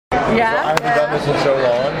Yeah. I haven't done this in so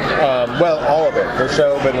long. Well, all of it, the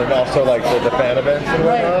show, but then also like the fan events and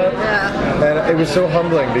whatnot. Yeah. And it was so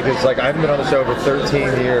humbling because like I haven't been on the show for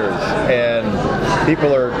 13 years, and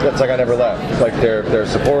people are. It's like I never left. Like their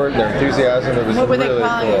support, their enthusiasm. It was What were really they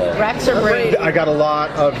calling cool. you? Rex or Brady? I got a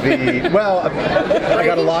lot of the. Well, I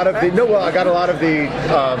got a lot of the. No, well, I got a lot of the.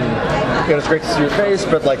 It's great to see your face,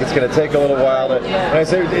 but like it's going to take a little while. And I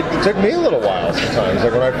say it took me a little while sometimes.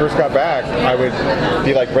 Like when I first got back, I would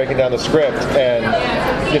be like breaking down the script and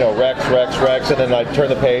Rex, and then I'd turn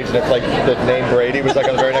the page and it's like the name Brady was like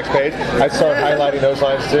on the very next page. I'd start highlighting those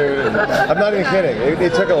lines too. And I'm not even kidding.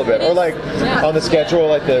 It took a little bit. Or like on the schedule,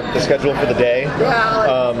 like the schedule for the day,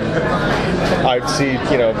 I'd see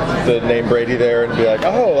the name Brady there and be like,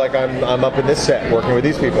 oh, like I'm up in this set working with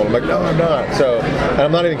these people. And I'm like, no, I'm not. So, and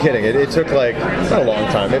I'm not even kidding. It took like not a long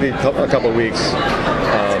time, maybe a couple of weeks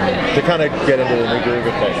to kind of get into the new groove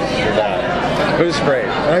of things for that. It was great.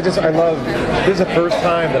 And I love, this is the first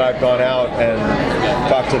time that I've gone out and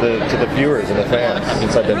talked to the viewers and the fans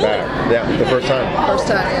since I've been back. Yeah, the first time. First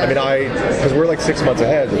time, yeah. I mean, because we're like 6 months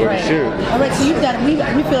ahead of when we shoot. All right, so you've done, we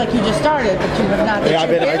feel like you just started, but you have not.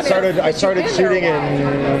 Yeah, I started shooting in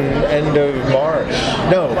end of March.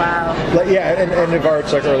 No. Wow. End of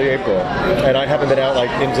March, like early April. And I haven't been out like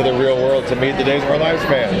into the real world to meet the Days of Our Lives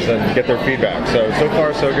fans and get their feedback. So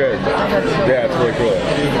far so good. Yeah, it's really cool.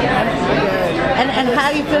 And how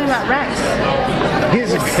are you feeling about Rex? He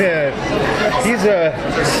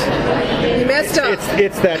messed up.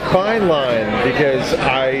 It's that fine line because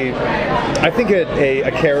I think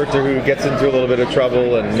a character who gets into a little bit of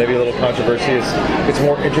trouble and maybe a little controversy it's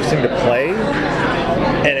more interesting to play.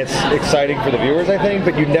 And it's exciting for the viewers, I think,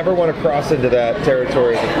 but you never want to cross into that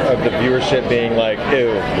territory of the viewership being like,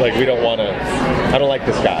 ew, like I don't like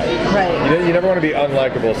this guy. Right. You never want to be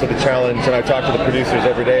unlikable, so the challenge, and I talk to the producers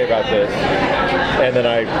every day about this, and then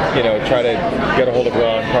I, try to get a hold of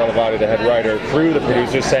Ron Carlivati, the head writer, through the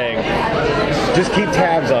producers saying, just keep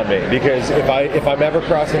tabs on me, because if I'm ever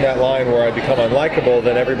crossing that line where I become unlikable,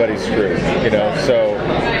 then everybody's screwed, So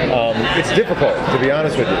it's difficult, to be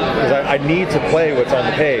honest with you, because I need to play what's on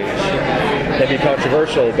the page and be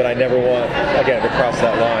controversial, but I never want, again, to cross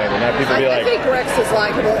that line and have people be like... I think Rex is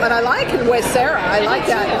likable, and I like him with Sarah. I like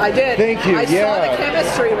that. I did. Thank you, I saw the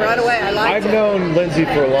chemistry right away. I liked it. I've known Lindsay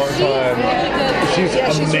for a long time. She's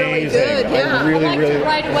amazing. really good. Yeah. I really, really...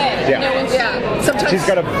 right away. Yeah. Sometimes she's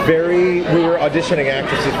got a very... We were auditioning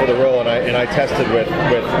actresses for the role, and I tested with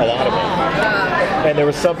a lot of them. And there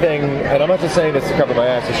was something, and I'm not just saying this to cover my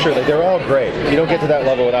ass, it's true, like they're all great. You don't get to that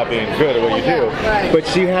level without being good at what you do. Right. But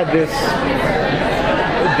she had this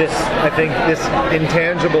I think this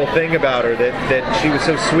intangible thing about her that she was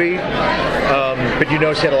so sweet, but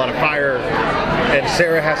she had a lot of fire. And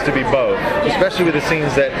Sarah has to be both, especially with the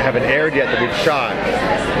scenes that haven't aired yet that we've shot.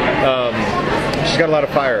 She's got a lot of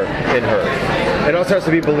fire in her. It also has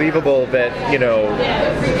to be believable that,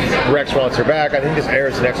 Rex wants her back. I think this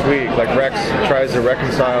airs next week. Like, Rex tries to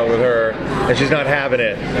reconcile with her, and she's not having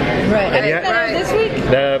it. Right. And yet, this week?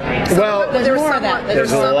 Well, there's more of that.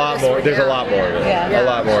 There's a lot more. There's a lot more of it. Yeah. A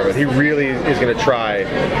lot more of it. He really is going to try.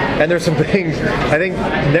 And there's some things, I think,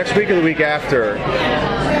 next week or the week after,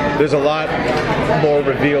 there's a lot more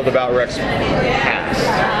revealed about Rex's past.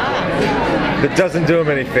 That doesn't do him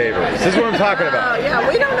any favors. This is what I'm talking about. Yeah,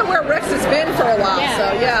 we don't know where Rex has been for a while,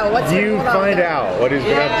 so what's you going on find there? out what he's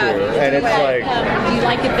been up to, and it's like. Do you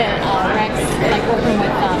like it that Rex like working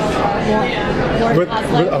with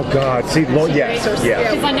Lauren? Oh God, see, yes.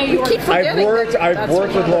 Because I know you keep forgetting. I've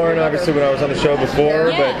worked with Lauren obviously when I was on the show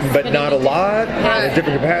before, but not a lot, in a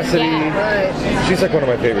different capacity. Right. She's like one of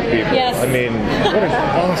my favorite people. Yes. I mean, what an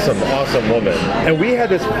awesome woman. And we had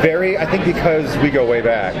this I think because we go way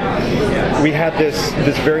back, we had this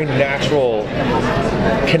very natural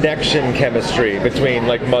connection chemistry between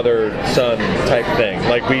like mother-son type thing.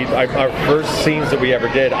 Like our first scenes that we ever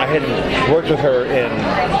did, I hadn't worked with her in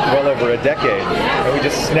well over a decade, and we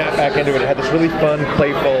just snapped back into it and had this really fun,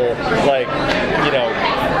 playful, like,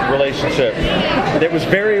 relationship that was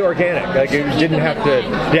very organic. Like it didn't have to.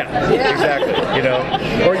 Exactly.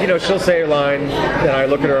 Or she'll say a line, and I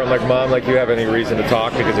look at her, I'm like, Mom, like, do you have any reason to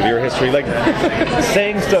talk because of your history? Like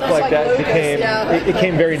saying stuff like that it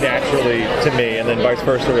came very naturally to me, and then vice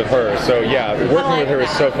versa with her. So working with her is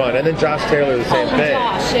so fun. And then Josh Taylor, the same thing.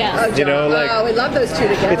 Josh, yes. We love those two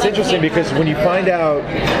together. It's interesting because when you find out,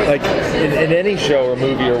 like in any show or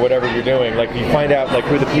movie or whatever you're doing, like you find out like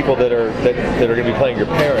who the people that are going to be playing your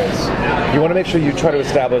parents. parents, you want to make sure you try to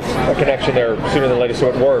establish a connection there sooner than later so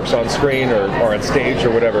it works on screen or on stage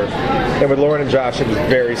or whatever. And with Lauren and Josh, it was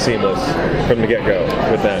very seamless from the get-go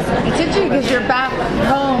with them. It's interesting because you're back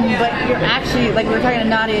home, but you're actually, like we were talking to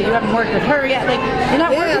Nadia, you haven't worked with her yet. Like, you're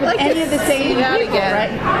not working with any of the same people,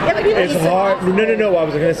 right? Yeah, but it's hard. No. I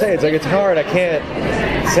was going to say, it's like, it's hard. I can't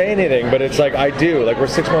say anything, but it's like, I do. Like, we're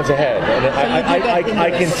 6 months ahead. And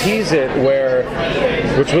I can tease it where,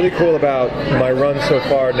 what's really cool about my run so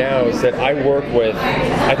far now is that I work with,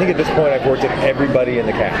 I think at this point I've worked with everybody in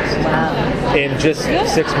the cast in just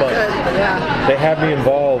 6 months. They have me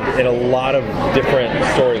involved in a lot of different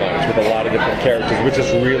storylines with a lot of different characters, which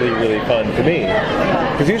is really, really fun for me.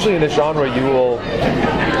 Because usually in this genre, you'll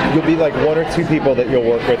be like one or two people that you'll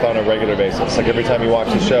work with on a regular basis. Like every time you watch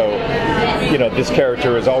the show, you know, this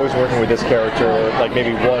character is always working with this character, or like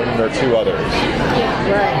maybe one or two others.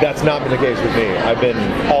 That's not been the case with me. I've been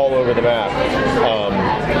all over the map,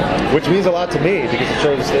 which means a lot to me because it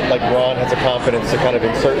shows that like Ron has a confidence to kind of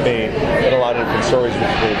insert me in a lot of different stories, which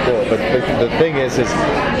is really cool. But the thing is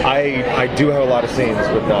I do have a lot of scenes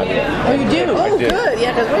with Nadia. Oh, you do? Oh, good.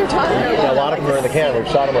 Yeah, because we were talking about a lot of them are in the can. We've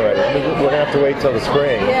shot them already. I mean, we're gonna have to wait till the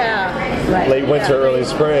spring. Late winter, early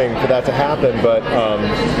spring for that to happen. But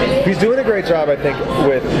he's doing a great job, I think,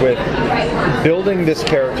 with building this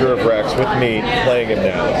character of Rex with me playing him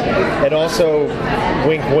now, and also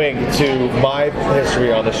wink, wink to my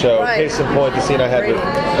history on the show. Case in point, the scene I had with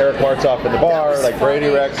Eric Martzoff in the bar, like Brady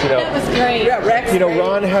Rex. You know, that was great. Yeah, Rex. You know,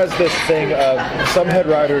 Ron has this thing of some head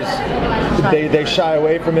writers. They shy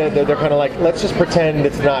away from it. They're kind of like, let's just pretend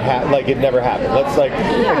it's not like it never happened. Let's like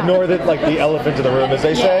ignore the elephant in the room, as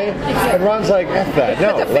they say. And Ron's like, F that.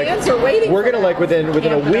 No, but the fans are waiting. We're gonna like within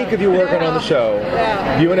a week of you working on the show,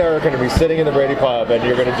 you and Eric are gonna be sitting in the Brady pub, and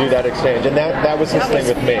you're gonna do that exchange. And that was his thing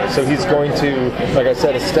with me. So he's going to, like I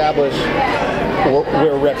said, establish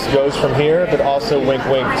where Rex goes from here, but also wink,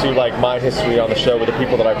 wink to like my history on the show with the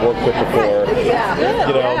people that I've worked with before.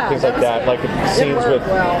 You know, things like that, like scenes with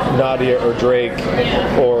Nadia or Drake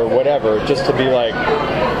or whatever, just to be like,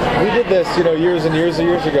 we did this, you know, years and years and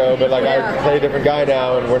years ago, but like I play a different guy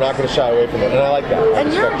now, and we're not going to shy away from it, and I like that.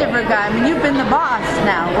 And you're a different guy. I mean, you've been the boss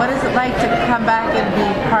now. What is it like to come back and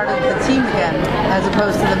be part of the team again, as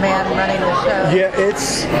opposed to the man running the show?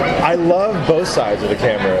 Yeah, I love both sides of the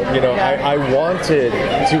camera. You know, I wanted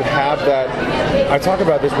to have that. I talk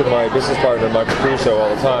about this with my business partner, Michael Crusoe,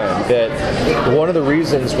 all the time, that one of the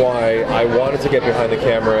reasons why I wanted to get behind the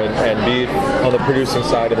camera and be on the producing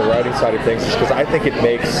side and the writing side of things is because I think it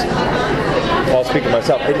makes, I'll speak for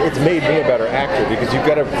myself, it's made me a better actor because you've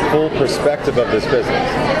got a full perspective of this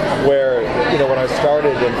business. Where, you know, when I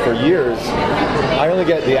started and for years, I only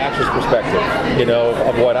get the actor's perspective, you know,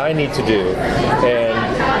 of what I need to do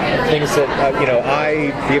and things that, you know,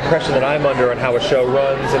 the impression that I'm under on how a show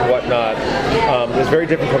runs and whatnot is very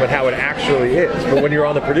different from how it actually is. But when you're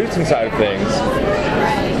on the producing side of things,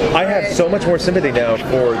 I have so much more sympathy now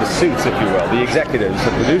for the suits, if you will, the executives,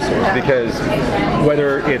 the producers, because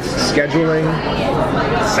whether it's scheduling,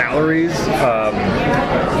 salaries,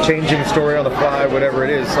 changing story on the fly, whatever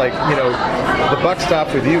it is, like, you know, the buck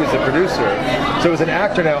stops with you as a producer. So as an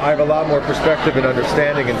actor now, I have a lot more perspective and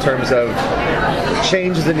understanding in terms of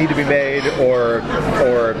changes that need to be made or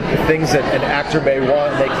things that an actor may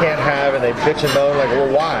want and they can't have, and they bitch and moan like,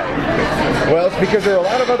 well, why? Well, it's because there are a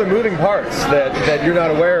lot of other moving parts that you're not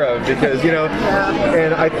aware of, because, you know,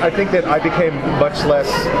 and I think that I became much less,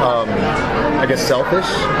 I guess, selfish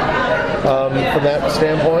from that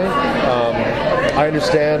standpoint. I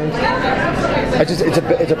understand.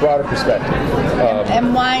 It's a broader perspective.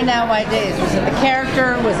 And why now? Why days? Was it the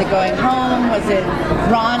character? Was it going home? Was it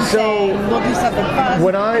Ron saying we'll do something fun?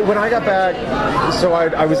 When I got back, so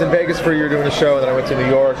I was in Vegas for a year doing a show, and then I went to New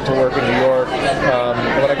York to work in New York.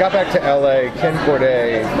 And when I got back to LA, Ken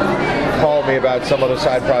Corday called me about some other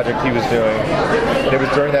side project he was doing, and it was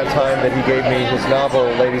during that time that he gave me his novel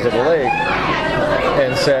Ladies of the Lake,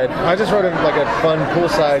 and said, I just wrote like a fun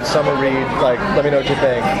poolside summer read, like, let me know what you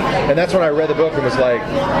think. And that's when I read the book and was like,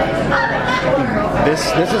 this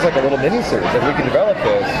is like a little mini-series, if we can develop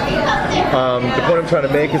this. The point I'm trying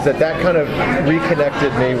to make is that kind of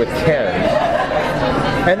reconnected me with Ken.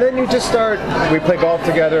 And then you just start, we play golf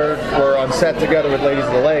together, we're on set together with Ladies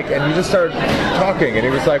of the Lake, and you just start talking. And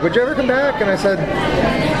he was like, would you ever come back? And I said,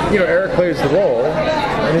 you know, Eric plays the role.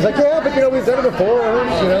 And he's like, yeah, but, you know, we've done it before,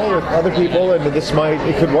 you know, with other people, and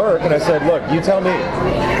it could work. And I said, look, you tell me.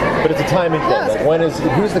 But it's a timing thing. Like,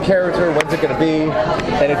 who's the character? When's it going to be?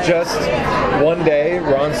 And it just, one day,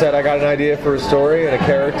 Ron said, I got an idea for a story and a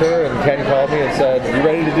character, and Ken called me and said, you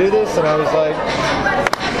ready to do this? And I was like,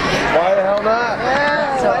 why the hell not?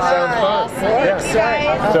 Yeah, sounds fun. Yeah.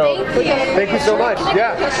 So thank you so much.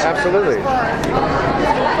 Yeah, absolutely.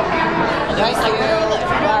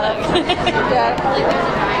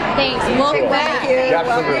 Thanks. Welcome back.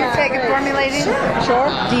 Absolutely. You take it for me, ladies? Sure.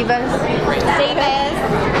 Divas. Divas.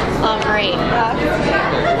 Oh, great.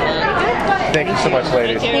 Thank you so much,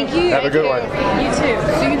 ladies. Thank you. Have a good one. You too.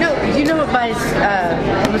 So you know what my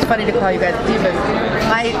it was funny to call you guys divas.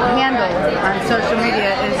 My handle on social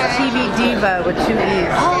media is TV Diva with 2 E's.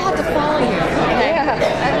 I'll have to follow you. Okay. Yeah.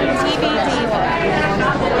 TV Diva.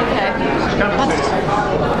 Okay.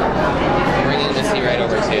 Bringing Missy right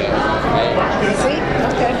over to you. See?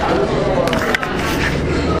 Okay.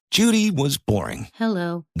 Judy was boring.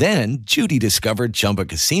 Hello. Then Judy discovered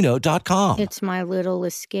ChumbaCasino.com. It's my little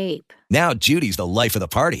escape. Now Judy's the life of the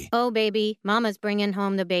party. Oh, baby, mama's bringing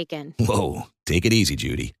home the bacon. Whoa, take it easy,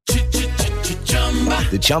 Judy.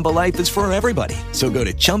 The Chumba life is for everybody. So go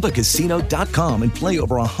to ChumbaCasino.com and play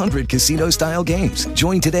over 100 casino-style games.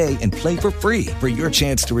 Join today and play for free for your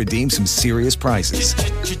chance to redeem some serious prizes.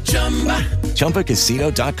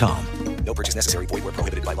 ChumbaCasino.com. No purchase necessary. Void where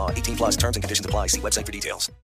prohibited by law. 18+ terms and conditions apply. See website for details.